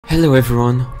Hello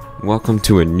everyone, welcome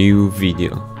to a new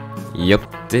video.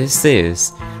 Yep, this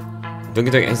is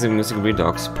DDLC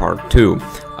Redux Part 2.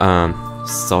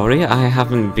 Sorry I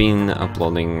haven't been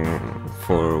uploading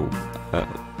for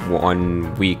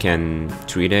 1 week and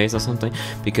 3 days or something,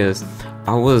 because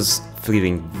I was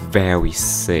feeling very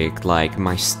sick, like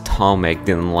my stomach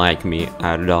didn't like me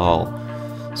at all.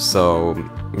 So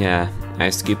yeah,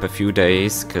 I skipped a few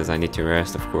days because I need to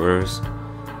rest, of course.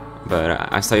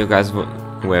 But I saw you guys were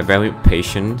very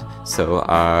patient, so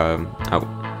I'm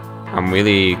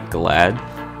really glad.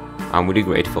 I'm really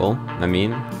grateful. I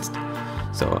mean,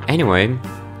 so anyway,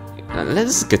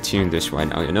 let's continue this right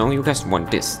now. You know, you guys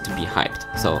want this to be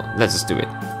hyped, so let's just do it.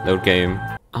 Load game.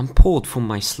 I'm pulled from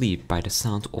my sleep by the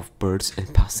sound of birds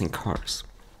and passing cars.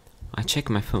 I check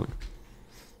my phone.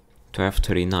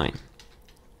 12:39.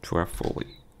 12:40.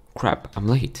 Crap, I'm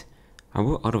late. I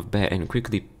roll out of bed and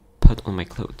quickly put on my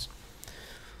clothes.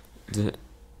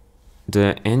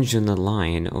 The engine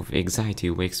line of anxiety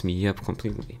wakes me up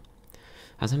completely.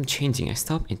 As I'm changing, I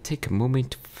stop and take a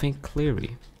moment to think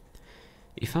clearly.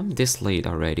 If I'm this late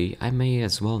already, I may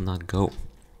as well not go.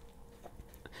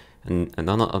 And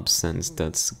another absence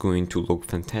that's going to look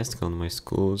fantastic on my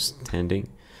school standing.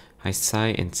 I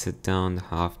sigh and sit down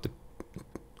half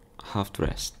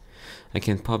dressed. I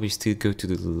can probably still go to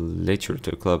the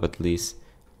literature club at least.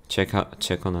 Check on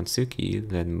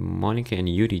Natsuki, let Monica and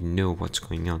Yuri know what's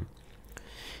going on.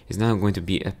 It's now going to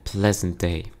be a pleasant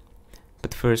day.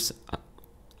 But first,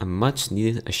 a much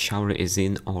needed shower is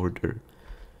in order.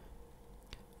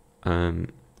 I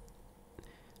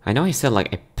know I said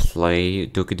like I play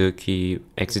Doki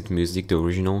Exit Music, the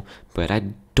original, but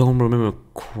I don't remember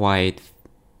quite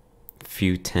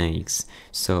few things.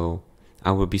 So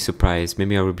I will be surprised.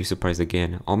 Maybe I will be surprised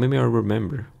again, or maybe I'll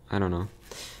remember. I don't know.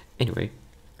 Anyway,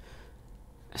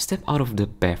 I step out of the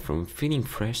bathroom feeling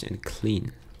fresh and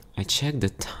clean. I check the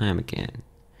time again.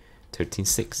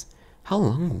 13:06. How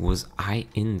long was I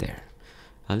in there?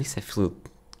 At least I feel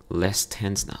less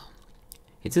tense now.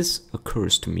 It just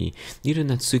occurs to me, neither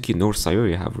Natsuki nor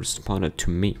Sayori have responded to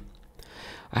me.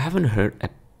 I haven't heard a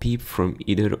peep from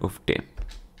either of them.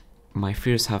 My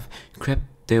fears have crept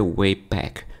their way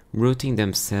back, rooting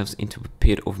themselves into the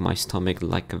pit of my stomach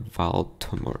like a vile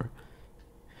tumor.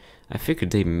 I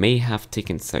figured they may have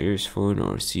taken Sayori's phone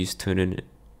or she's turning it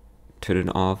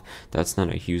off. That's not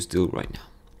a huge deal right now.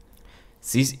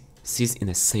 She's in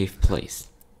a safe place.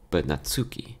 But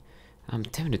Natsuki, I'm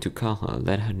tempted to call her,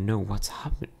 let her know what's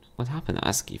happened. What happened?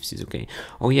 Ask if she's okay.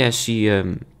 Oh yeah, she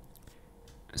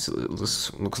so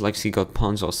looks like she got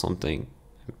punched or something.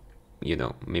 You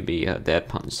know, maybe her dad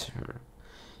punched her.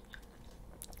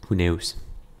 Who knows?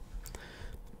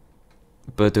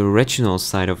 But the rational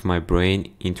side of my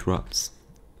brain interrupts.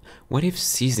 What if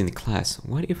she's in class?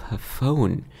 What if her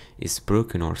phone is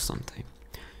broken or something?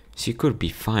 She could be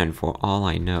fine for all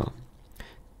I know.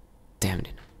 Damn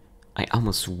it. I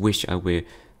almost wish I were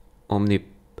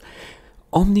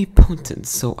omnipotent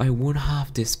so I wouldn't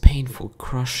have this painful,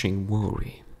 crushing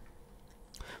worry.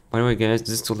 By the way guys,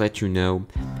 just to let you know,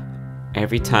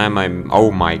 every time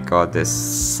oh my god, this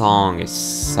song is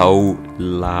so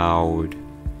loud.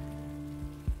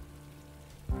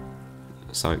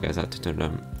 Sorry guys, I had to turn it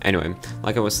on. Anyway,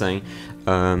 like I was saying,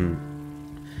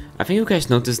 I think you guys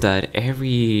noticed that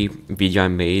every video I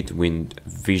made with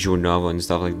visual novel and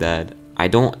stuff like that, I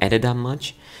don't edit that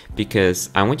much because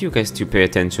I want you guys to pay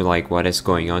attention to like what is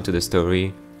going on to the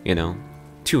story, you know,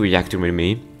 to react to with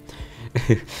me.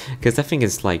 Because I think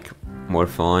it's like more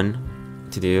fun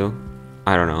to do.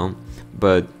 I don't know.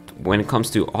 But when it comes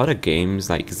to other games,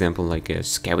 like example like a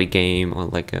scary game or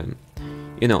like a,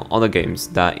 you know, other games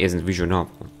that isn't visual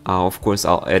novel, of course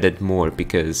I'll edit more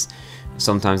because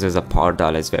sometimes there's a part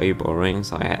that is very boring,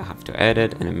 so I have to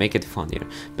edit and make it funnier.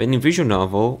 But in visual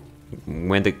novel,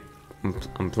 when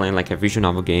I'm playing like a visual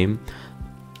novel game,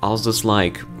 I'll just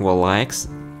like relax,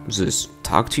 just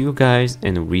talk to you guys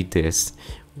and read this.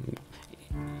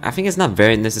 I think it's not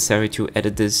very necessary to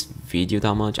edit this video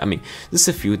that much. I mean, just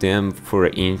a few of them for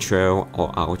an intro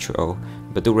or outro,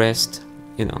 but the rest,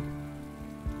 you know,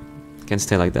 can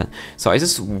stay like that. So I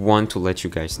just want to let you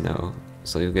guys know,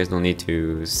 so you guys don't need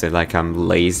to say like I'm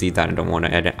lazy that I don't want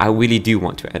to edit. I really do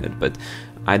want to edit, but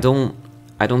I don't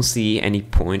see any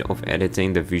point of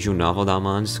editing the visual novel that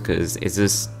much because it's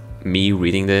just me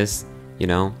reading this, you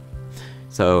know.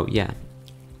 So yeah,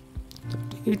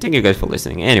 thank you guys for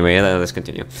listening. Anyway, let's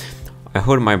continue. I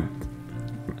hold my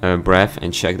breath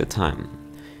and check the time.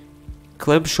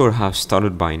 Club should have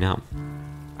started by now.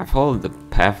 I followed the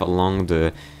path along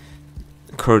the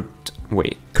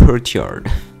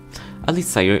courtyard. At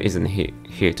least Sayori isn't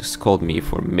here to scold me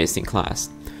for missing class.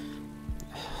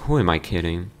 Who am I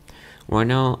kidding? Right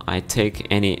now, I take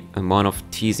any amount of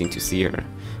teasing to see her.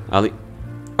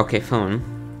 Okay, phone.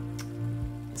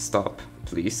 Stop,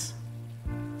 please.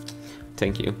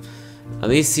 Thank you. At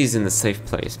least he's in a safe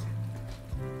place.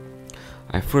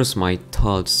 I forced my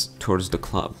thoughts towards the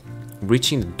club.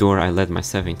 Reaching the door, I let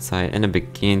myself inside and I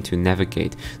began to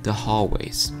navigate the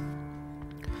hallways.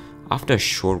 After a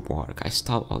short walk, I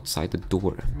stopped outside the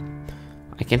door.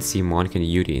 I can see Monica and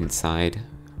Yuri inside.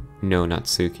 No,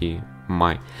 Natsuki.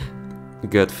 My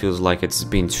gut feels like it's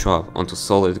been chopped onto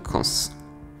solid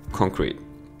concrete.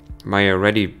 My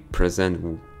already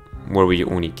present worry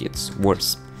only gets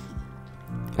worse.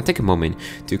 I take a moment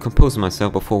to compose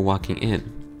myself before walking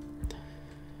in.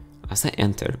 As I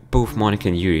entered, both Monica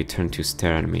and Yuri turned to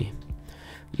stare at me.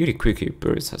 Yuri quickly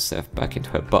buries herself back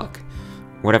into her book.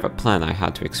 Whatever plan I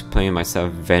had to explain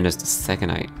myself vanished the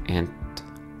second I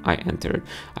entered.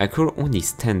 I could only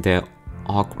stand there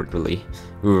awkwardly.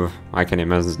 Ooh, I can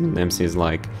imagine MC's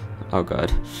like, oh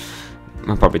god,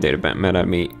 my puppy data mad at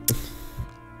me.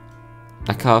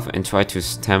 I cough and try to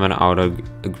stammer out a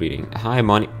greeting. Hi,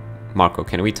 Marco,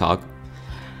 can we talk?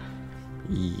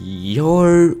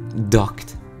 You're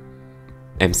ducked.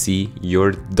 MC,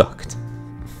 you're ducked.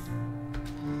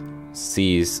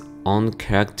 She's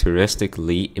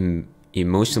uncharacteristically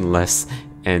emotionless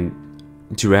and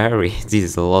dreary.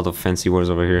 These are a lot of fancy words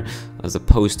over here, as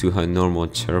opposed to her normal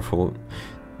cheerful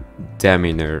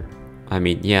demeanor. I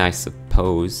mean, yeah, I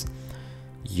suppose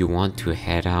you want to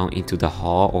head out into the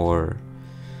hall, or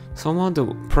somehow the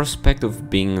prospect of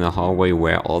being in a hallway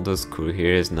where all those crew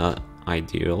here is not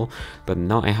ideal, but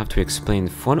now I have to explain in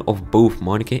front of both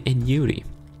Monica and Yuri.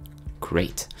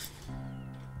 Great.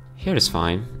 Here is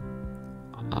fine.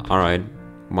 Alright.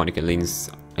 Monica leans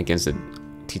against the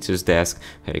teacher's desk,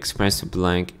 her expression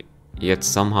blank, yet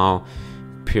somehow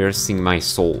piercing my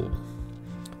soul.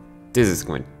 This is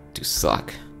going to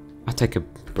suck. I take a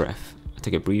breath. I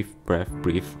take a brief breath.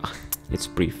 It's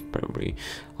brief, probably.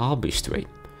 I'll be straight.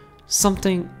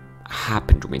 Something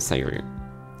happened to me, Sayuri.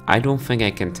 I don't think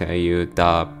I can tell you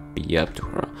that be up to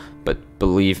her, but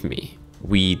believe me,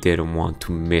 we didn't want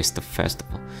to miss the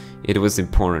festival. It was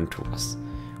important to us.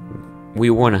 We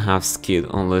wouldn't have skied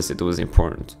unless it was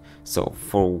important. So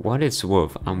for what it's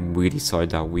worth, I'm really sorry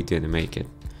that we didn't make it.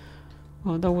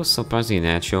 Well, that was surprisingly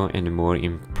natural and more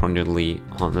importantly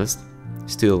honest.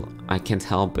 Still, I can't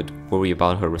help but worry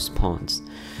about her response.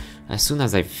 As soon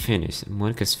as I finish,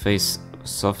 Monica's face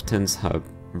softens, her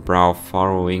brow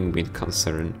furrowing with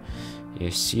concern.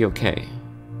 Is she okay?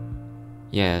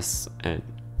 Yes and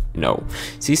no.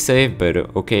 She's safe, but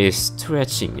okay is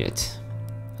stretching it.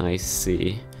 I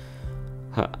see.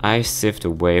 Her eyes sift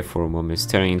away for a moment,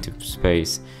 staring into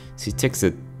space. She takes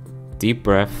a deep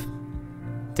breath.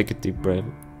 Take a deep breath.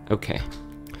 Okay.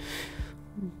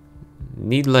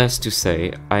 Needless to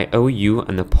say, I owe you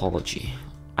an apology.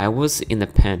 I was in a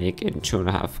panic and should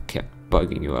have kept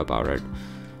bugging you about it.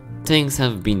 Things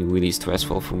have been really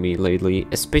stressful for me lately,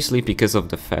 especially because of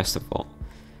the festival.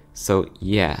 So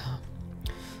yeah.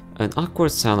 An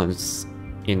awkward silence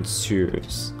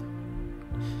ensues.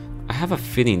 I have a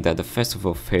feeling that the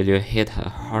festival failure hit her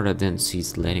harder than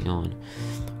she's letting on.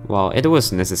 While it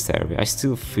was necessary, I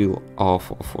still feel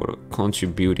awful for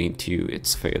contributing to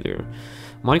its failure.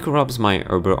 Monica rubs my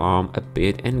upper arm a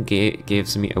bit and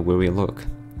gives me a weary look.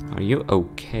 Are you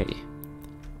okay?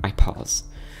 I pause.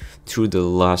 Through the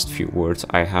last few words,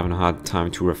 I haven't had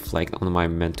time to reflect on my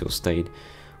mental state.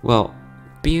 Well,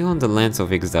 beyond the lens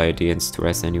of anxiety and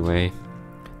stress anyway.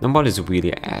 Nobody's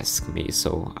really asked me,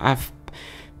 so I've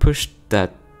pushed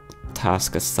that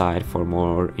task aside for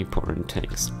more important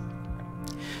things.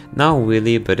 Not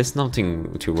really, but it's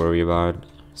nothing to worry about.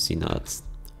 She nods.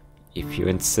 If you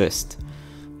insist.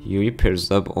 Yuri peers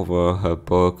up over her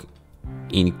book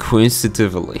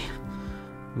inquisitively.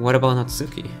 What about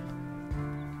Natsuki?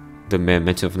 The mere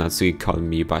mention of Natsuki caught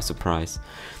me by surprise.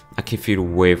 I can feel a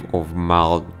wave of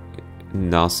mild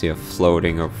nausea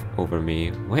floating over me.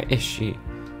 Where is she?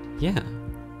 Yeah,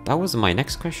 that was my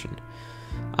next question.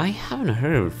 I haven't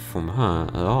heard from her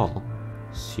at all.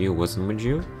 She wasn't with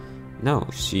you? No,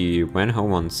 she went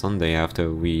home on Sunday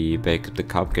after we baked the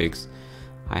cupcakes.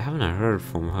 I haven't heard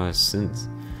from her since.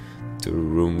 The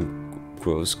room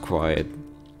grows quiet.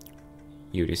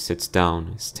 Yuri sits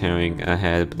down, staring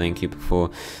ahead blankly before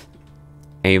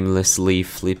aimlessly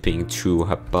flipping through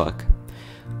her book.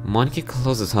 Monica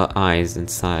closes her eyes and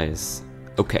sighs.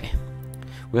 Okay,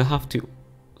 we'll have to...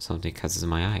 Something catches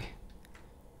my eye.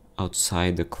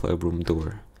 Outside the clubroom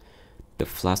door, the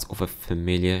flash of a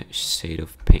familiar shade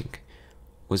of pink.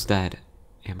 Was that...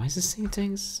 Am I just seeing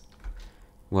things?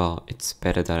 Well, it's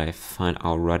better that I find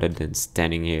out rather than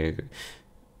standing here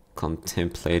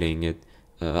contemplating it.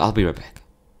 I'll be right back.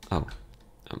 Oh,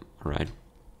 alright.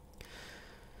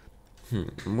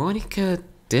 Monica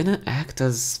didn't act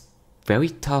as very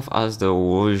tough as the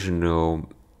original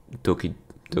Doki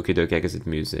Exit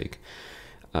music.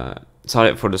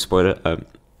 Sorry for the spoiler,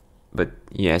 but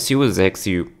yeah, she was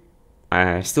actually.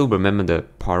 I still remember the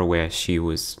part where she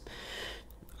was,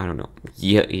 I don't know,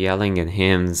 yelling at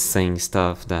him, saying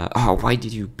stuff that, oh, why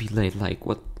did you be late? Like,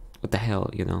 what the hell,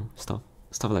 you know, stuff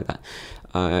like that.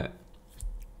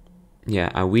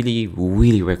 Yeah, I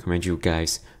really recommend you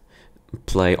guys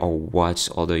play or watch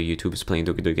other YouTubers playing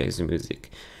Doki Exit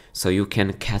music, so you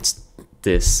can catch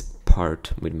this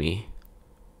part with me.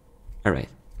 Alright,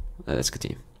 let's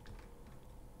continue.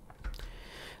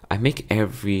 I make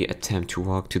every attempt to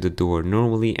walk to the door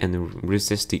normally and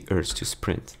resist the urge to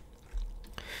sprint.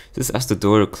 Just as the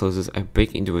door closes, I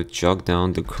break into a jog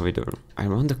down the corridor. I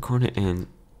round the corner and...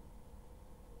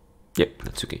 Yep,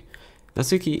 Natsuki.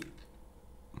 Natsuki,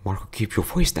 Marco, keep your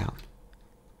voice down.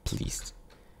 Please.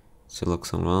 She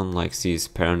looks around like she's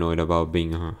paranoid about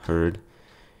being heard.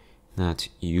 Nat,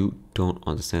 you don't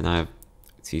understand.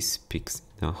 She speaks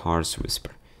in a harsh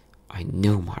whisper. I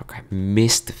know, Mark, I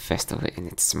missed the festival and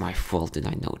it's my fault and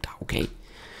I know that, okay?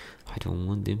 I don't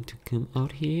want them to come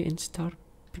out here and start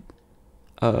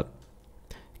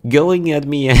going at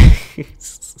me.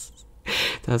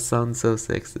 That sounds so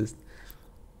sexist.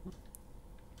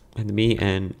 And me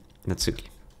and Natsuki.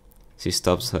 She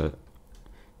stops her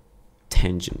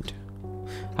tangent.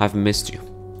 I've missed you.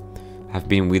 I've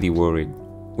been really worried.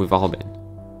 We've all been.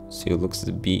 She looks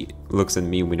at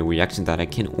me with a reaction that I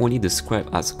can only describe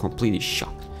as completely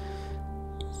shocked.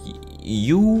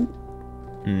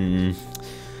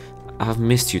 I've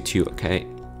missed you too, okay?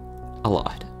 A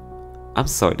lot. I'm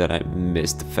sorry that I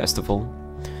missed the festival.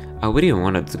 I really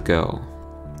wanted to go.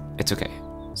 It's okay.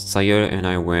 Sayori and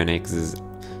I weren't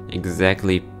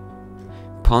exactly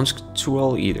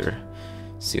punctual either.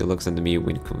 She looks at me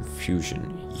with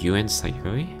confusion. You and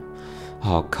Sayori?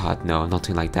 Oh god, no,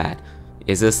 nothing like that.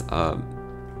 Is this,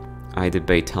 I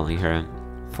debate telling her.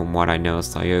 From what I know,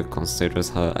 Sayori considers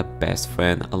her a best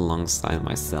friend alongside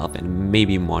myself and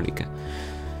maybe Monica.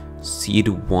 She'd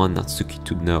want Natsuki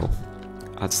to know.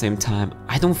 At the same time,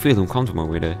 I don't feel uncomfortable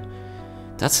with her.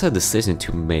 That's her decision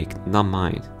to make, not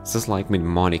mine. Just like with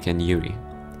Monica and Yuri.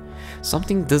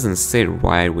 Something doesn't sit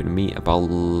right with me about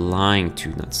lying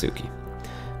to Natsuki.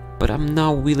 But I'm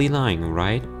not really lying,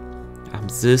 right? I'm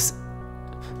just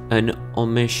an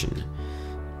omission.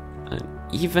 An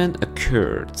event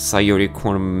occurred. Sayori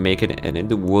couldn't make it and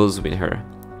it was with her.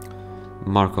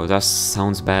 Marco, that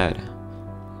sounds bad.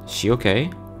 She okay?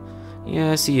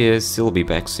 Yeah, she is. She'll be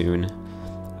back soon.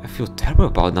 I feel terrible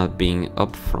about not being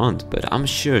upfront, but I'm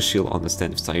sure she'll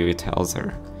understand if Sayori tells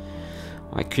her.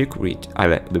 I quickly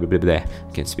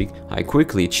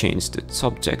changed the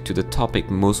subject to the topic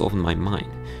most on my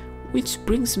mind. Which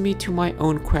brings me to my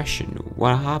own question.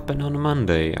 What happened on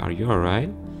Monday? Are you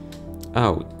alright?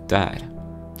 Oh, Dad.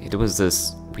 It was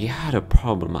this. We had a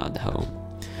problem at home.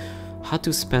 Had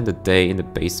to spend the day in the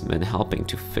basement helping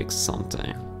to fix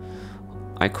something.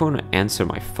 I couldn't answer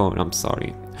my phone, I'm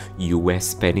sorry. You were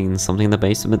spending something in the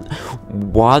basement?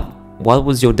 What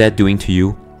was your dad doing to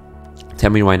you?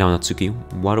 Tell me right now, Natsuki.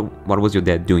 What was your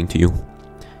dad doing to you?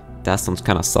 That sounds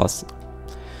kinda sus.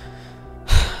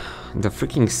 The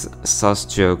freaking sus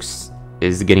jokes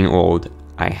is getting old.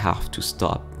 I have to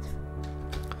stop.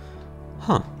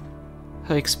 Huh.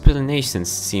 Her explanation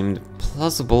seemed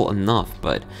plausible enough,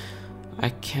 but I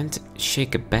can't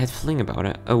shake a bad feeling about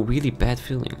it. A really bad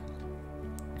feeling.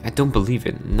 I don't believe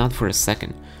it, not for a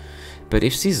second. But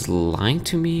if she's lying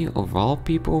to me, of all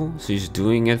people, she's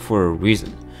doing it for a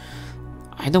reason.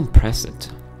 I don't press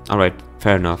it. Alright,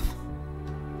 fair enough.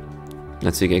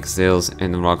 Natsuki exhales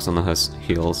and rocks on her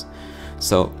heels.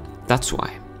 So, that's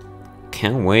why.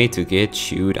 Can't wait to get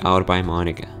chewed out by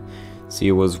Monica.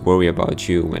 She was worried about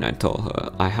you when I told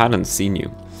her I hadn't seen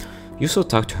you. You still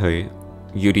talk to her,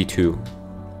 Yuri too.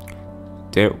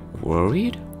 They're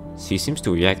worried? She seems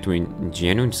to react with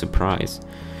genuine surprise.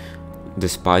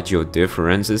 Despite your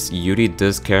differences, Yuri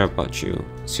does care about you.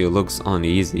 She looks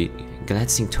uneasy,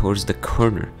 glancing towards the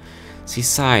corner. She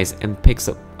sighs and picks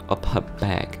up her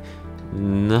bag.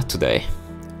 Not today.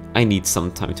 I need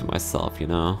some time to myself, you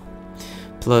know.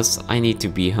 Plus, I need to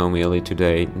be home early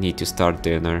today, need to start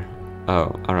dinner.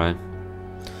 Oh, alright.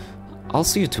 I'll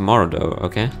see you tomorrow though,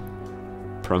 okay?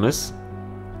 Promise?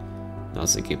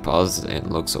 Natsuki pauses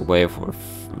and looks away for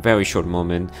a very short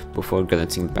moment before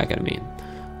glancing back at me.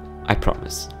 I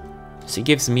promise. She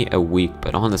gives me a weak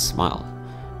but honest smile.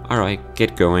 Alright,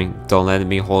 get going, don't let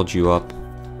me hold you up.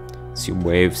 She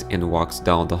waves and walks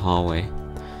down the hallway.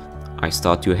 I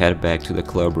start to head back to the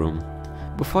club room.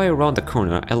 Before I round the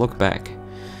corner, I look back.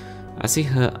 I see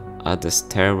her at the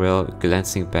stairwell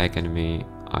glancing back at me.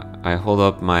 I hold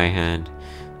up my hand.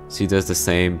 She does the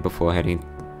same before heading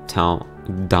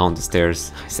down the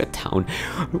stairs. I said town.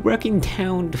 Working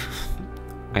down.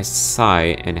 I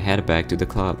sigh and head back to the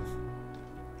club.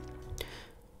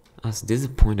 As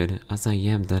disappointed as I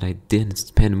am that I didn't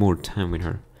spend more time with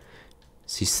her.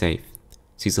 She's safe.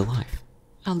 She's alive.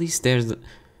 At least there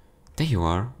you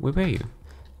are. Where were you?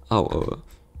 Oh,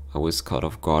 I was caught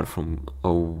off guard from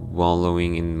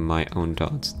wallowing in my own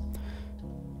thoughts.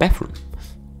 Bathroom.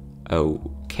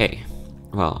 Okay.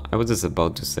 Well, I was just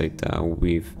about to say that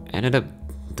we've ended up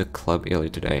the club early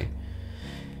today.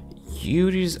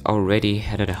 Yuri's already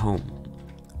headed home.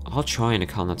 I'll try and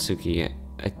call Natsuki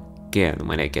again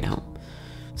when I get home.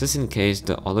 Just in case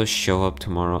the others show up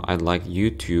tomorrow, I'd like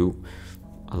you two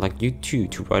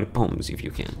to write poems if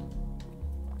you can.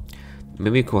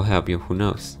 Maybe it could help you, who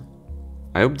knows?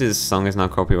 I hope this song is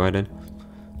not copyrighted.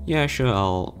 Yeah,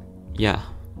 sure, yeah,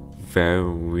 very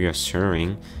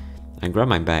reassuring. I grabbed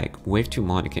my bag, waved to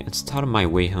Monica, and started my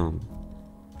way home.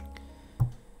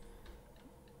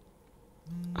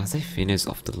 As I finish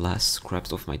off the last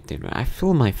scraps of my dinner, I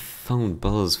feel my phone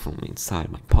buzz from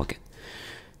inside my pocket.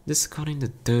 Discarding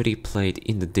the dirty plate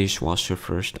in the dishwasher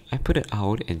first, I put it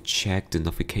out and checked the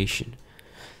notification.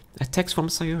 A text from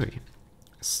Sayori.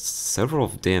 Several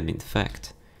of them, in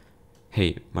fact.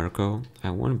 Hey, Marco, I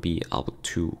won't be able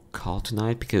to call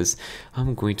tonight because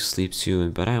I'm going to sleep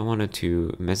soon, but I wanted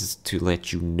to message to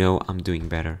let you know I'm doing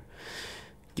better.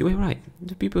 You were right,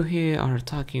 the people here are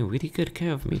taking really good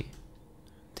care of me.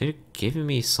 They're giving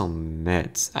me some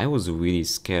meds. I was really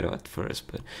scared at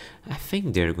first, but I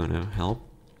think they're gonna help.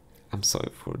 I'm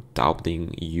sorry for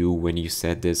doubting you when you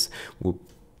said this would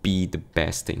be the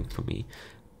best thing for me.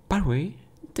 By the way,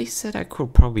 they said I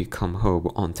could probably come home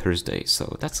on Thursday,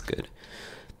 so that's good.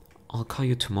 I'll call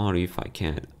you tomorrow if I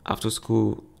can, after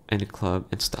school and the club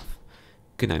and stuff.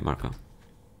 Good night, Marco.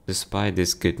 Despite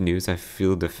this good news, I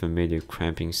feel the familiar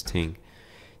cramping sting.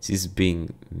 She's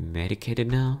being medicated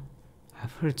now?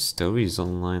 I've heard stories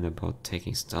online about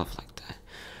taking stuff like that.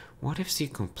 What if she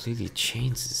completely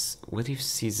changes? What if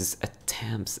she just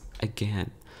attempts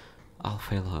again? I'll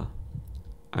fail her.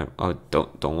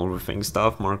 Don't overthink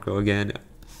stuff, Marco, again.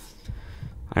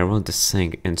 I run the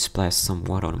sink and splash some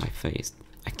water on my face.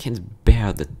 I can't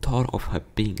bear the thought of her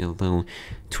being alone,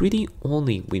 treating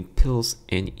only with pills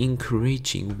and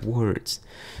encouraging words.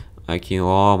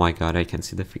 Oh my god, I can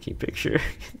see the freaking picture.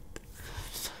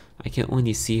 I can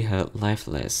only see her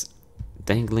lifeless,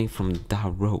 dangling from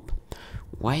that rope.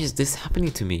 Why is this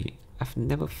happening to me? I've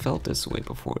never felt this way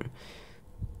before.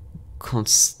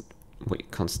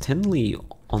 Constantly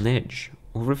on edge,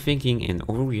 overthinking and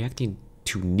overreacting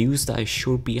to news that I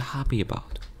should be happy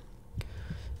about.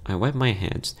 I wipe my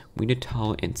hands with a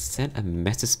towel and send a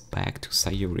message back to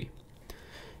Sayori.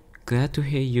 Glad to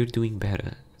hear you're doing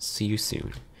better. See you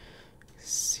soon.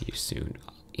 See you soon.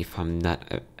 If I'm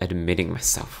not admitting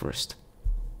myself first.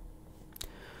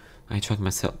 I drag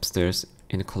myself upstairs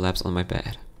and collapse on my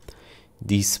bed.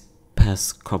 These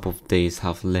past couple of days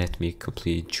have left me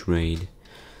completely drained.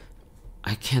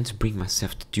 I can't bring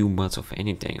myself to do much of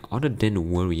anything other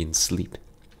than worry and sleep.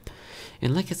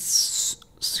 And like a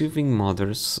soothing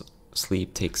mother's,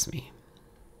 sleep takes me.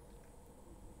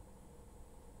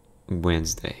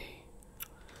 Wednesday.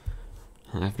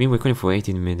 I've been recording for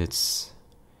 18 minutes.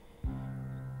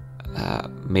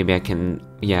 Maybe I can...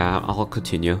 Yeah, I'll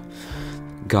continue.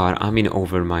 God, I'm in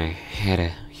over my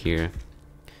head here.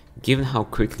 Given how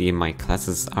quickly my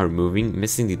classes are moving,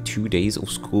 missing the 2 days of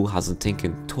school hasn't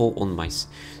taken a toll on my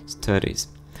studies.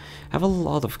 I have a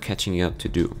lot of catching up to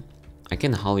do. I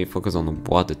can hardly focus on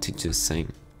what the teacher is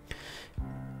saying.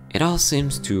 It all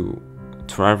seems to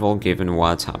travel given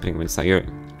what's happening with Sayori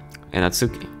and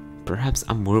Natsuki. Perhaps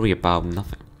I'm worried about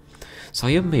nothing.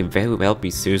 Sayori may very well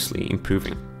be seriously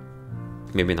improving.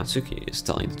 Maybe Natsuki is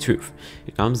telling the truth,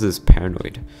 and I'm just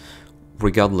paranoid.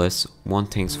 Regardless, one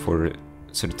thing's for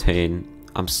certain,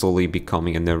 I'm slowly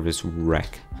becoming a nervous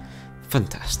wreck.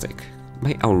 Fantastic.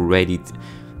 My already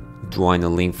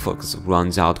adrenaline focus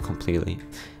runs out completely.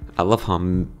 I love how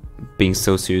I'm being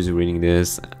so serious reading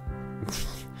this.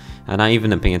 And I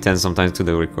even paying attention sometimes to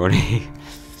the recording.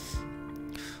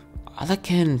 All I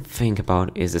can think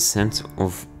about is a sense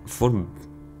of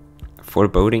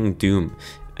foreboding doom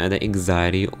and the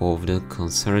anxiety of the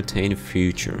uncertain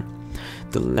future.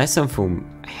 The lesson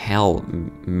from hell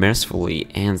mercifully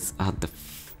ends at the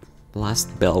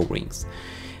last bell rings,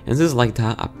 and just like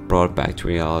that, I brought back to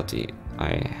reality.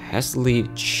 I hastily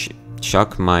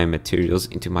chuck my materials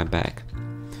into my bag.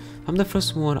 I'm the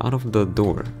first one out of the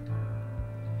door.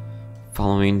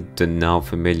 Following the now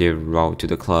familiar route to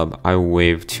the club, I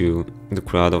wave to the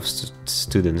crowd of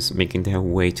students making their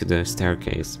way to the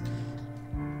staircase.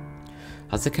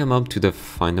 As I come up to the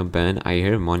final bend, I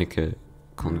hear Monica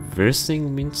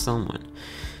conversing with someone.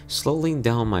 Slowing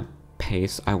down my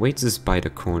pace, I wait just by the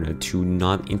corner to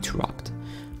not interrupt.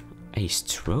 A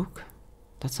stroke?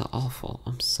 That's awful.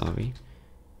 I'm sorry.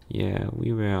 Yeah,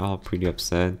 we were all pretty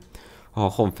upset. Our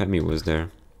whole family was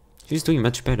there. She's doing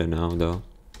much better now, though.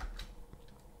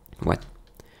 What?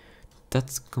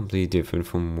 That's completely different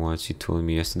from what she told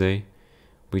me yesterday.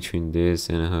 Between this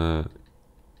and her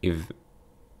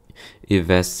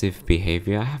evasive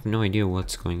behavior, I have no idea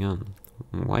what's going on.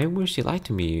 Why would she lie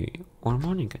to me or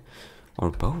Monica? Or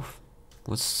both?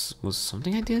 Was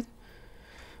something I did?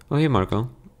 Oh, hey Marco.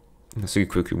 Natsuki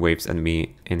quickly waves at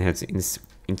me and heads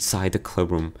inside the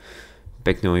club room,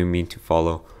 beckoning me to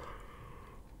follow.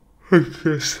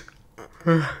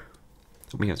 Oh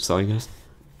my god, sorry guys.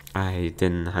 I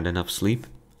didn't had enough sleep.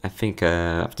 I think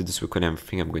after this recording, I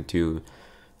think I'm going to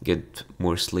get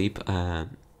more sleep. Yeah,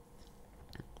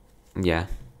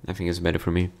 I think it's better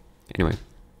for me. Anyway,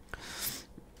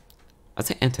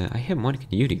 as I enter, I hear Monica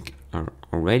and Yuri are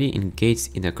already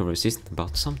engaged in a conversation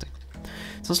about something.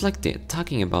 Sounds like they're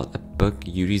talking about a book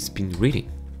Yuri's been reading.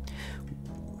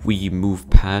 We move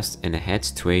past and head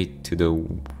straight to the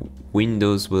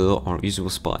windows with our usual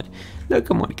spot.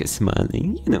 Look at Monica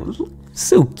smiling, you know,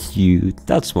 so cute.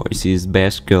 That's why she's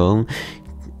best girl.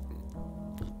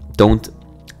 Don't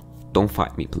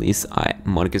fight me, please.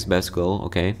 Monica's best girl,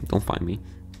 okay? Don't fight me.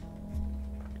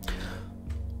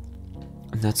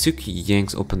 Natsuki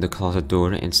yanks open the closet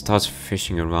door and starts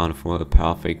fishing around for a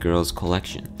perfect girls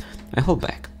collection. I hold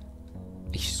back.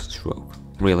 A stroke.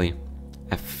 Really?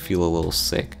 I feel a little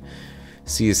sick.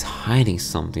 She is hiding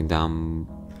something that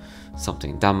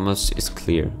much is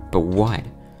clear, but what?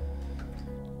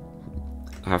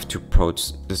 I have to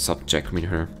approach the subject with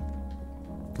her.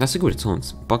 Natsuki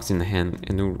returns, box in the hand,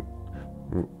 and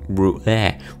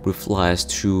reflies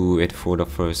through it for the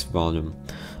first volume.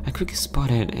 I quickly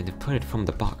spot it and put it from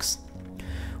the box.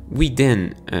 We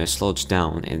then slouch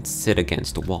down and sit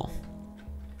against the wall.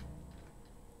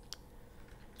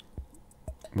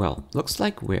 Well, looks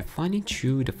like we're finding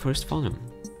through the first volume.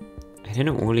 It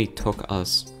didn't only took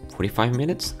us 45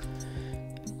 minutes?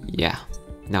 Yeah,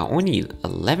 now only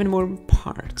 11 more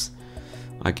parts.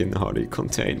 I can hardly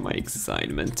contain my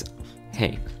excitement.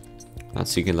 Hey,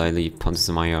 Natsuki lightly punches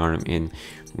my arm in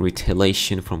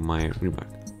retaliation from my remark.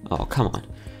 Oh, come on.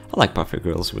 I like perfect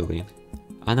girls, really.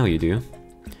 I know you do.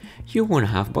 You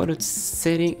wouldn't have bothered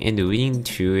sitting and reading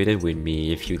through it with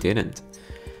me if you didn't.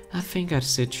 I think I'd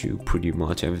sit through pretty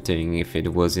much everything if it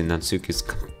was in Natsuki's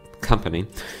company.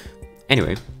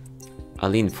 Anyway, I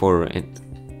lean forward and...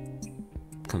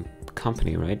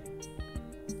 company, right?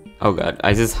 Oh god,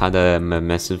 I just had a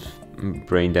massive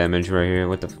brain damage right here.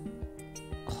 What the...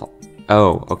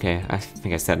 Oh, okay, I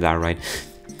think I said that right.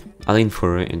 I lean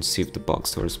forward and shift the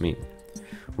box towards me.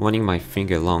 Running my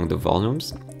finger along the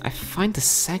volumes, I find the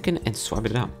second and swap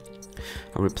it out.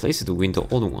 I replace it with the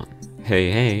older one.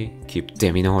 Hey, keep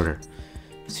them in order.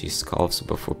 She scoffs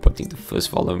before putting the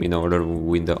first volume in order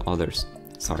with the others.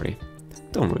 Sorry,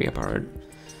 don't worry about it.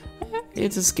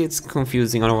 It just gets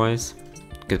confusing otherwise.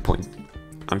 Good point.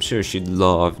 I'm sure she'd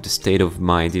love the state of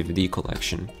my DVD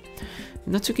collection.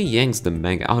 Natsuki yanks the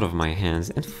manga out of my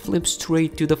hands and flips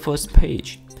straight to the first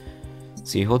page.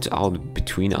 She holds out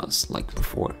between us like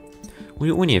before.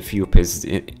 We're only a few pages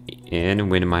in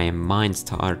when my mind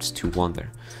starts to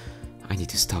wander. I need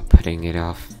to stop putting it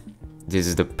off. This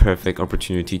is the perfect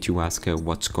opportunity to ask her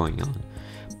what's going on.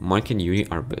 Mark and Yuri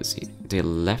are busy. They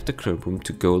left the club room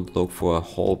to go look for a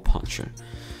hole puncher.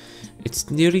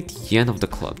 It's nearly the end of the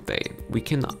club day. We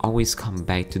can always come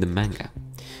back to the manga.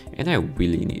 And I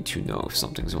really need to know if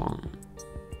something's wrong.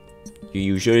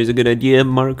 You sure it's a good idea,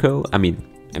 Marco? I mean,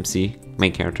 MC,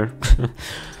 main character.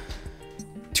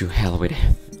 To hell with it.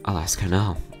 I'll ask her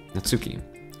now. Natsuki.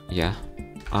 Yeah,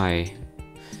 I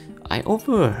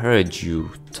overheard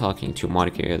you talking to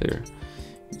Monica earlier.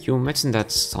 You mentioned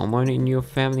that someone in your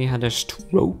family had a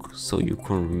stroke, so you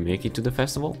couldn't make it to the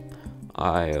festival?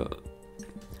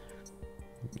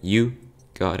 You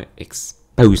got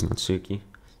exposed, Natsuki.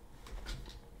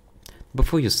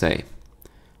 Before you say,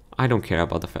 I don't care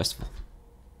about the festival.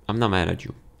 I'm not mad at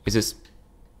you. It's just,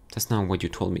 that's not what you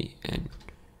told me, and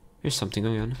there's something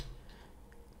going on.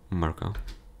 Marco.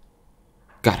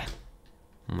 Got it.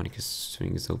 Monica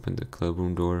swings open the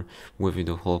clubroom door, waving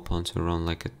the hole puncher around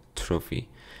like a trophy.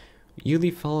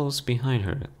 Yuli follows behind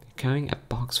her, carrying a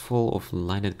box full of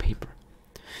lined paper.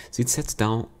 She sits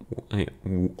down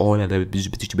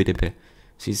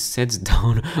She sits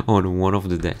down on one of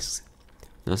the desks.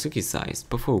 Natsuki sighs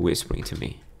before whispering to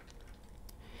me.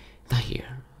 Not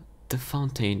here. The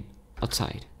fountain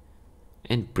outside.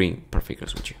 And bring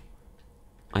partakers with you.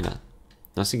 I nod.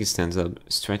 Natsuki stands up,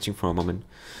 stretching for a moment.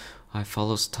 I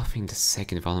follow, stuffing the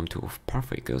second volume of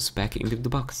partakers back into the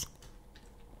box.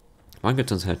 Marco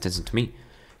turns her attention to me.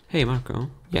 Hey, Marco.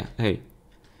 Yeah, hey.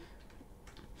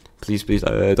 Please,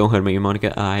 don't hurt me,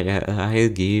 Monica. I'll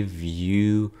give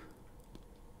you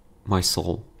my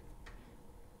soul.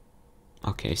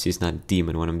 Okay, she's not a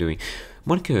demon. What I'm doing.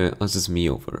 Monica ushers me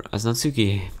over as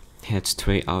Natsuki heads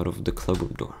straight out of the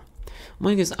clubroom door.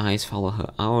 Monica's eyes follow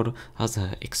her out as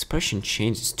her expression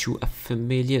changes to a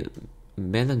familiar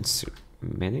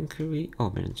melancholy.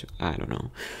 Oh, melancholy. I don't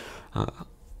know.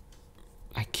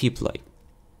 I keep like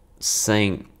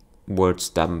saying words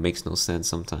that makes no sense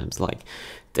sometimes. Like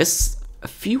there's a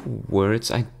few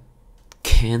words I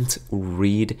can't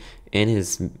read, and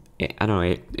I don't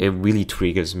know. It really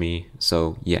triggers me.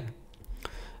 So yeah,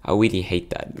 I really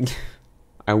hate that.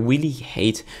 I really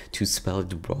hate to spell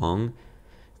it wrong,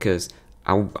 because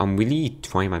I'm really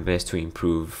trying my best to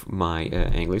improve my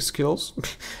English skills,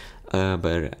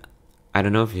 but I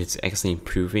don't know if it's actually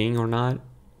improving or not.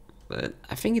 But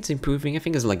I think it's improving. I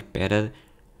think it's like better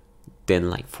than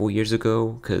like 4 years ago,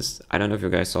 because I don't know if you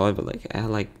guys saw it, but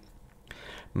like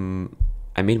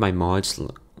I made my mods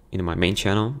in my main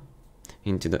channel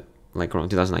into the like around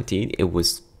 2019. It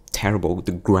was terrible.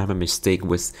 The grammar mistake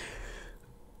was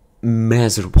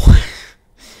miserable.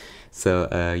 So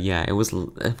yeah, it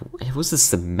was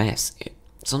just a mess.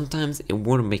 Sometimes it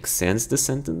wouldn't make sense, the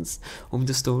sentence of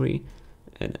the story,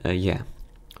 and yeah.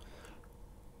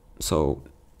 So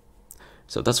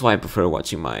that's why I prefer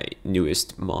watching my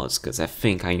newest mods, because I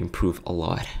think I improve a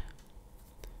lot.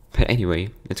 But anyway,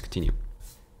 let's continue.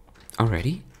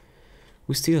 Already?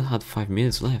 We still had 5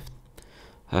 minutes left.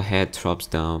 Her head drops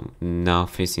down, now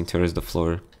facing towards the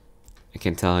floor. I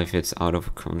can tell if it's out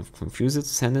of confused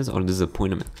sadness or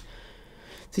disappointment.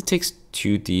 She takes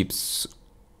 2 deep,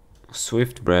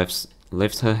 swift breaths,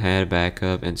 lifts her head back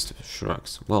up and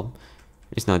shrugs. Well,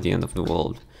 it's not the end of the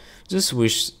world. Just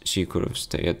wish she could have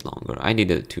stayed longer. I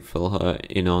needed to fill her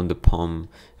in on the poem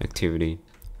activity.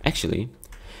 Actually,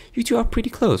 you two are pretty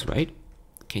close, right?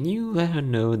 Can you let her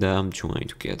know that I'm trying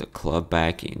to get the club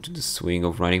back into the swing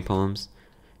of writing poems?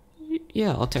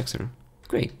 Yeah, I'll text her.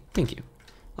 Great, thank you.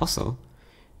 Also,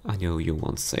 I know you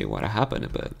won't say what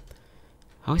happened, but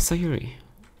how is Sayuri?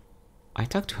 I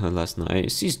talked to her last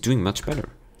night. She's doing much better.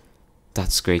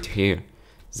 That's great to hear.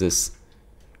 Just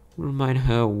remind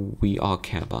her we all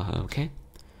care about her, okay?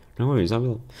 No worries, I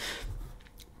will.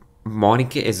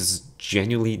 Monica is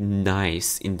genuinely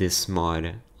nice in this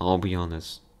mod, I'll be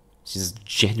honest. She's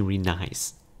genuinely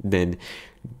nice than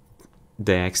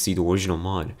actually the original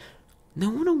mod. Now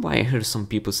I wonder why I heard some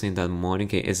people saying that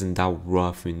Monica isn't that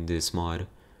rough in this mod.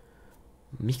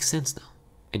 Makes sense now.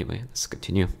 Anyway, let's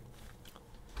continue.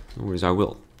 No worries, I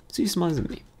will. She smiles at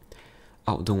me.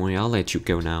 Oh, don't worry, I'll let you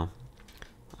go now.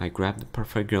 I grab the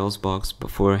Perfect Girls box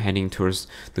before heading towards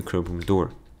the clubroom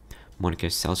door. Monica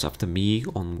shouts after me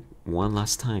on one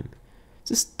last time.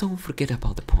 Just don't forget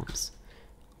about the poems.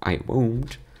 I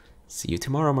won't. See you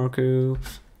tomorrow, Marco.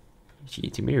 See you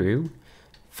tomorrow.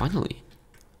 Finally,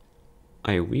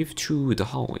 I weave through the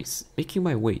hallways, making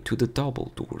my way to the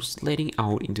double doors leading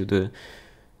out into the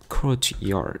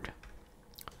courtyard.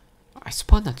 I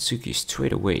spot Natsuki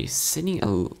straight away, sitting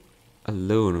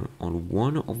alone on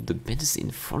one of the benches in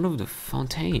front of the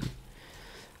fountain.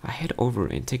 I head over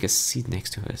and take a seat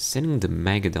next to her, setting the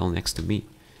manga down next to me.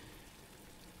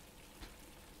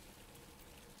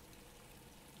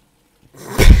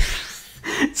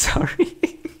 Sorry.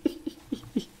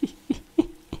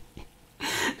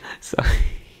 Sorry.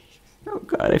 Oh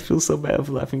god, I feel so bad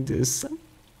for laughing to this.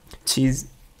 Cheese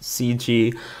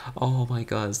CG. Oh my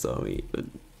god, sorry.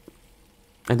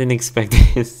 I didn't expect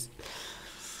this.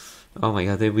 Oh my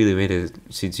god, they really made a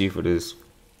CG for this.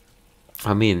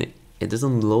 I mean, it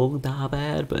doesn't look that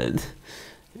bad, but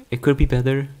it could be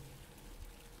better.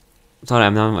 Sorry,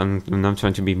 I'm not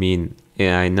trying to be mean.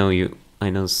 Yeah, I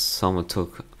know someone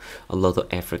took a lot of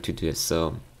effort to do this,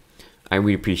 so I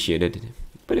really appreciate it.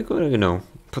 But it could, you know,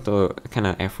 put a kind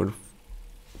of effort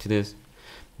to this.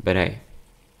 But hey,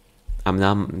 I'm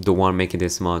not the one making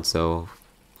this mod, so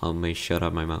I may shut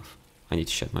up my mouth. I need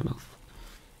to shut my mouth.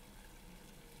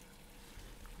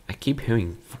 I keep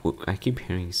hearing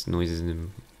noises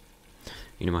in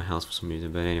my house for some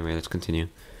reason. But anyway, let's continue.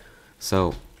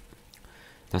 So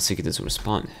Natsuki doesn't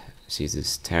respond. She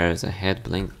just stares ahead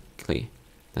blankly.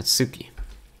 Natsuki.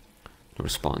 No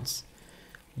response.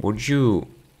 Would you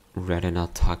rather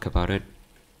not talk about it.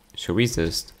 So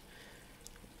resist.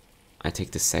 I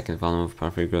take the second volume of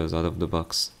Perfect Girls out of the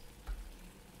box.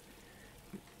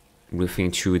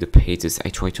 Riffing through the pages, I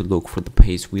try to look for the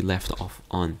page we left off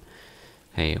on.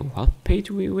 Hey, what page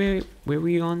were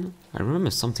we on? I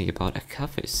remember something about a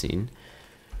cafe scene.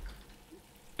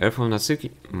 Air from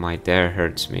Natsuki. My dad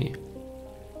hurts me.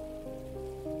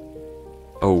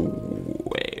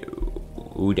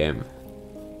 Oh damn.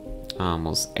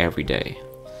 Almost every day.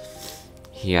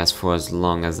 He asked for as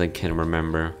long as I can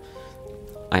remember.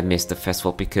 I missed the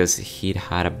festival because he'd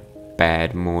had a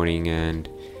bad morning and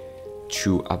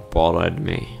threw a ball at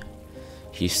me.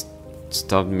 He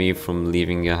stopped me from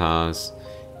leaving the house,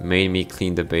 made me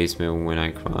clean the basement when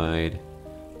I cried.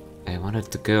 I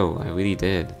wanted to go, I really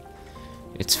did.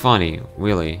 It's funny,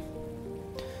 really.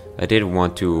 I didn't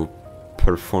want to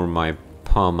perform my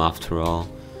poem after all.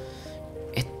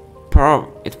 It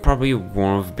probably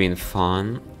won't have been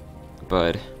fun,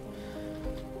 but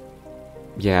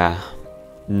yeah,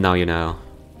 now you know.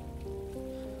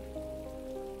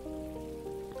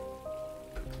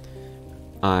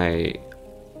 I'm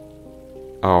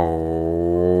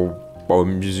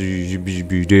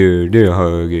they're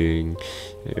hugging.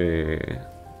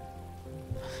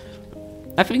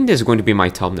 I think this is going to be my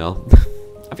thumbnail.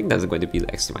 I think that's going to be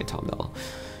next to my thumbnail.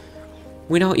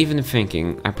 Without even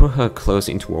thinking, I put her close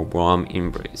into a warm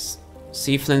embrace.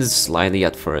 She flinches slightly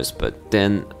at first, but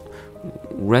then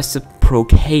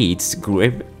reciprocates,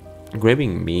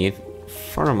 grabbing me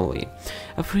firmly.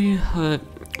 I feel her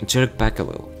jerk back a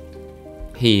little.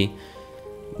 He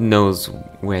knows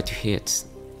where to hit,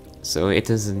 so it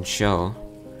doesn't show.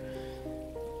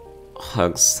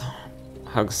 Hugs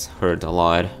hurt a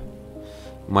lot.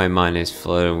 My mind is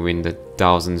flooded with the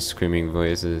thousand screaming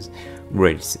voices.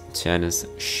 Rage, sadness,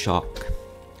 shock.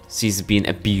 She's been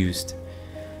abused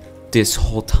this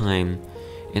whole time,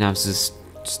 and I've just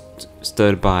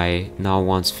stood by, not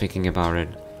once thinking about it.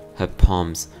 Her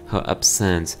palms, her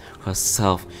absence, her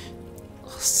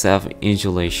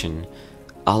self-injulation,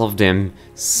 all of them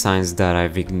signs that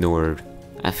I've ignored.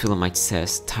 I feel my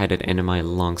chest tightened and my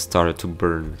lungs started to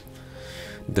burn.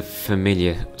 The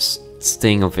familiar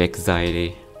sting of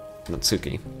anxiety.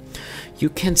 Natsuki, you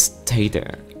can't stay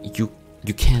there. You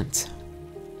can't.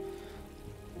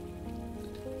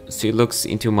 She looks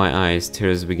into my eyes,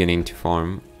 tears beginning to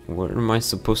form. What am I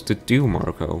supposed to do,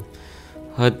 Marco?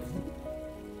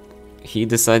 He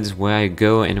decides where I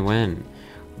go and when.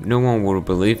 No one will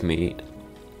believe me.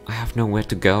 I have nowhere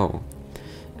to go.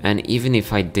 And even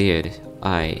if I did,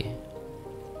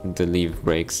 the lever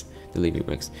breaks.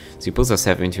 She pulls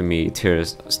herself into me,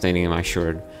 tears staining my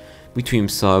shirt. Between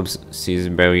sobs, she's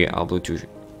barely able to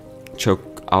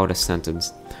choke out a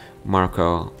sentence.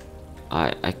 Marco,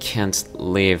 I can't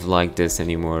live like this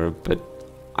anymore, but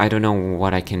I don't know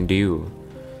what I can do.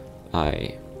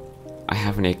 I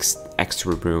have an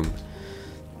extra room.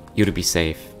 You to be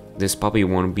safe. This probably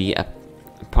won't be a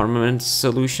permanent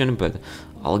solution, but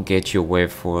I'll get you away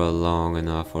for long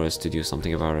enough for us to do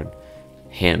something about it.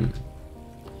 Him.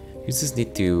 You just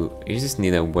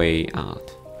need a way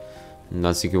out.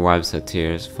 Natsuki wipes her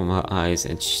tears from her eyes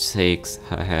and shakes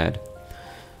her head.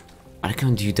 I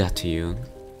can't do that to you.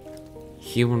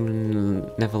 He will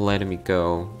never let me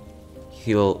go.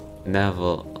 He'll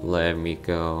never let me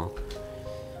go.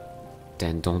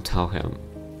 Then don't tell him.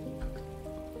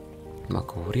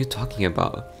 Marco, what are you talking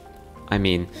about? I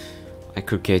mean, I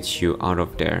could get you out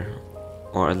of there.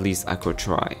 Or at least I could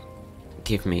try.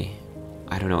 Give me,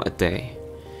 I don't know, a day.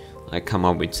 I come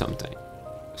up with something.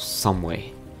 Some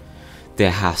way. There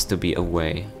has to be a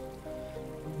way.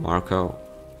 Marco,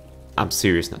 I'm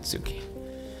serious, Natsuki.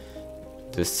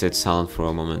 Just sit silent for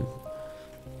a moment.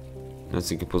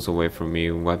 Natsuki pulls away from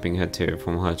me, wiping her tear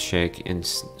from her cheek and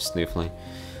sniffling.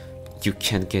 You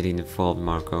can't get involved,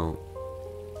 Marco.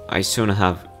 I shouldn't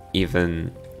have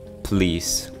even.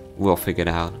 Please, we'll figure it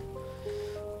out.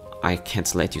 I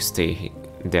can't let you stay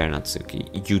there,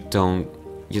 Natsuki. You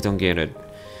don't get it.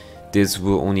 This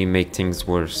will only make things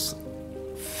worse.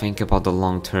 Think about the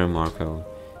long term, Marco.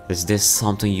 Is this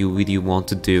something you really want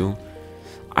to do?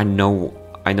 I know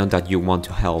that you want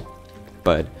to help,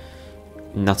 but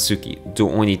Natsuki, the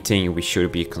only thing we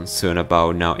should be concerned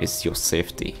about now is your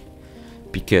safety.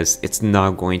 Because it's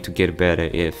not going to get better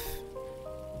if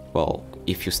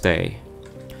you stay.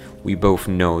 We both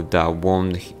know that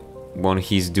what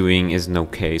he's doing isn't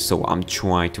okay, so I'm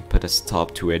trying to put a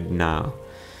stop to it now.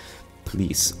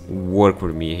 Please, work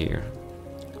with me here.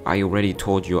 I already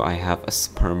told you I have a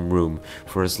sperm room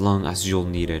for as long as you'll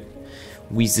need it.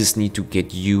 We just need to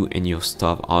get you and your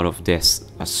stuff out of this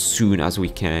as soon as we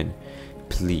can.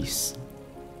 Please.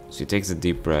 She takes a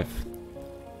deep breath.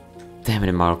 Damn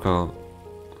it, Marco.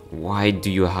 Why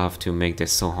do you have to make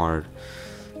this so hard?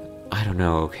 I don't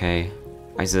know, okay?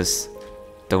 I just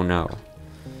don't know.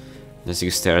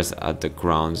 Natsuki stares at the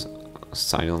ground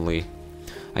silently.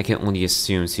 I can only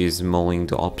assume she is mulling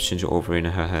the options over in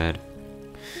her head.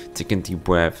 Taking a deep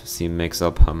breath, she makes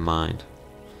up her mind.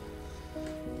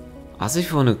 As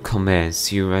if on a command,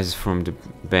 she rises from the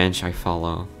bench I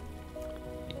follow.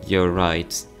 You're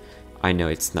right. I know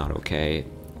it's not okay.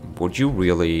 Would you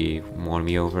really want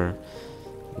me over?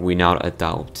 Without a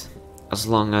doubt. As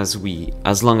long as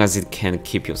it can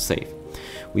keep you safe.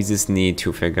 We just need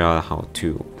to figure out how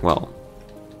to, well,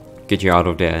 get you out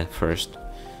of there first.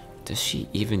 Does she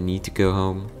even need to go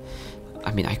home?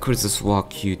 I mean, I could just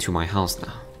walk you to my house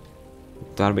now.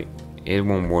 It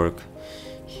won't work.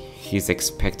 He's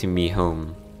expecting me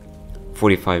home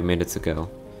 45 minutes ago.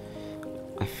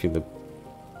 I feel a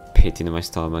pit in my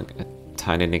stomach, a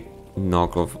tiny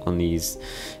knock of unease.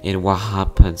 And what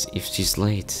happens if she's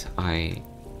late? I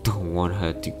don't want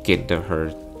her to get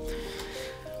hurt.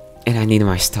 And I need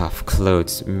my stuff,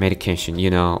 clothes, medication, you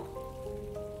know.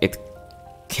 It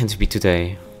can't be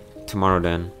today. Tomorrow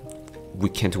then. We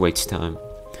can't waste time.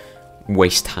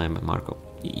 Waste time, Marco.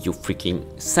 Your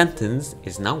freaking sentence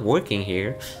is not working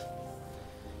here.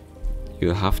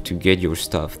 You have to get your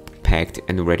stuff packed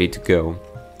and ready to go.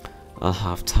 I'll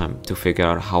have time to figure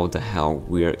out how the hell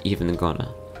we're even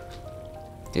gonna.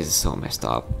 This is so messed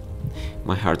up.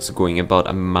 My heart's going about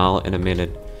a mile in a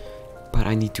minute. But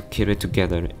I need to keep it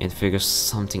together and figure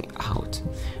something out.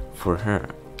 For her,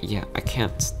 yeah, I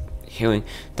can't. Hearing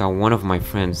that one of my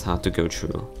friends had to go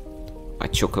through. I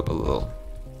choke up a little.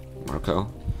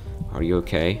 Marco, are you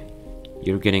okay?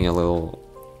 You're getting a little...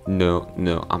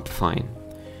 No, I'm fine.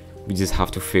 We just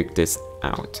have to figure this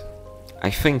out. I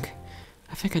think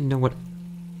I know what...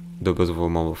 The buzz of our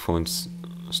mobile phones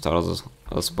startles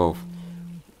us both.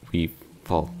 We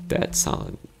fall dead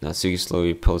silent. Natsuki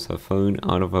slowly pulls her phone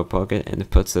out of her pocket and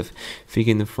puts the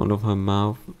figure in front of her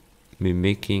mouth,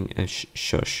 mimicking a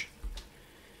shush.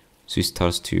 She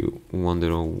starts to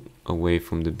wander away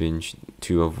from the bench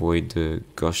to avoid the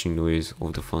gushing noise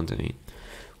of the fountain.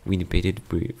 With bated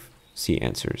breath, she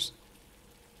answers.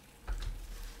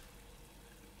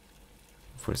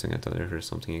 For a second I thought I heard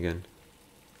something again.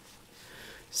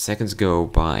 Seconds go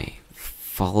by,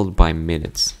 followed by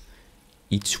minutes.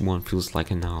 Each one feels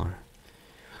like an hour.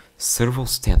 Several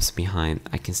steps behind,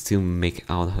 I can still make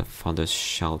out her father's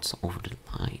shouts over the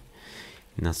line.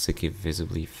 Natsuki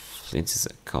visibly flinches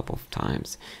a couple of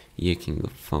times, yanking the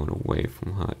phone away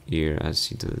from her ear as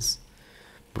she does.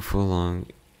 Before long,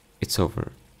 it's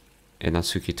over, and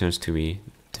Natsuki turns to me,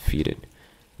 defeated.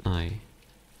 Natsuki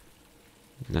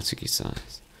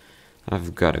sighs.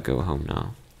 I've gotta go home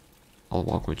now. I'll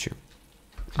walk with you.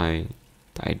 I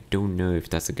don't know if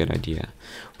that's a good idea.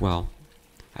 Well,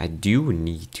 I do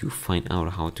need to find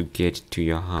out how to get to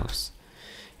your house.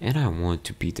 And I want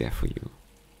to be there for you.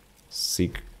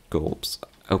 Seek gulps.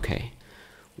 Okay.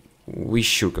 We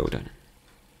should go then.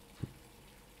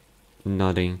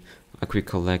 Nodding, I quick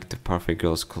collect the Perfect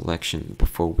Girls collection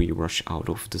before we rush out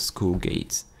of the school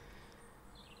gates.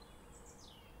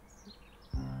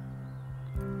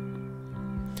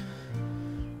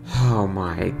 Oh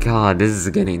my god, this is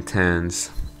getting intense.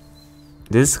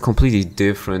 This is completely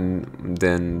different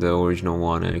than the original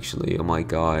one actually, oh my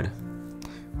god.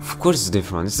 Of course it's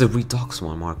different, this is a Redux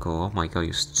one, Marco. Oh my god,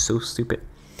 you're so stupid.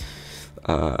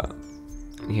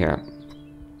 Yeah.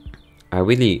 I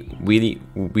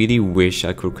really wish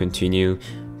I could continue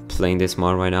playing this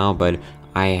mod right now, but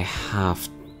I have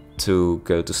to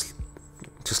go to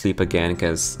sleep again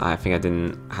because I think I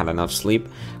didn't have enough sleep.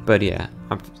 But yeah,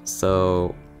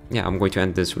 I'm going to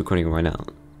end this recording right now.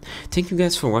 Thank you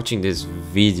guys for watching this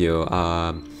video.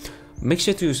 Make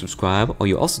sure to subscribe, or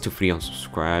you also feel free to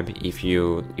unsubscribe. If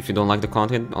you don't like the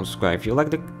content, unsubscribe. If you like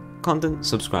the content,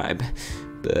 subscribe.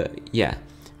 But yeah,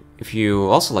 if you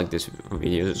also like this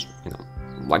video,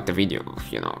 like the video,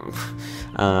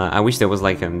 I wish there was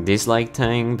like a dislike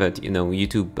thing, but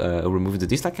YouTube removed the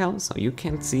dislike count, so you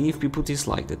can't see if people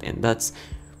disliked it, and that's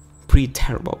pretty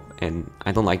terrible, and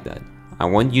I don't like that. I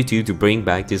want YouTube to bring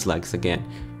back dislikes again.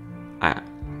 I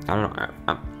don't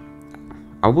know.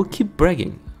 I will keep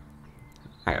bragging.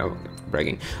 I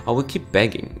will keep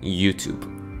begging YouTube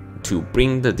to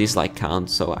bring the dislike count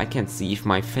so I can see if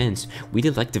my fans really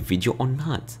like the video or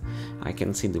not. I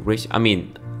can see the ratio. I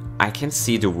mean, I can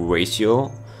see the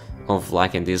ratio of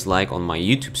like and dislike on my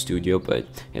YouTube studio, but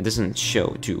it doesn't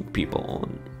show to people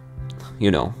on,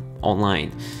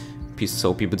 online.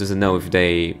 So people doesn't know if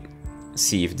they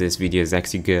see if this video is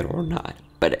actually good or not.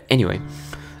 But anyway,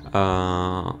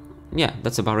 yeah,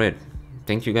 that's about it.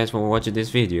 thank you guys for watching this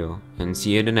video, and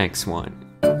see you in the next one.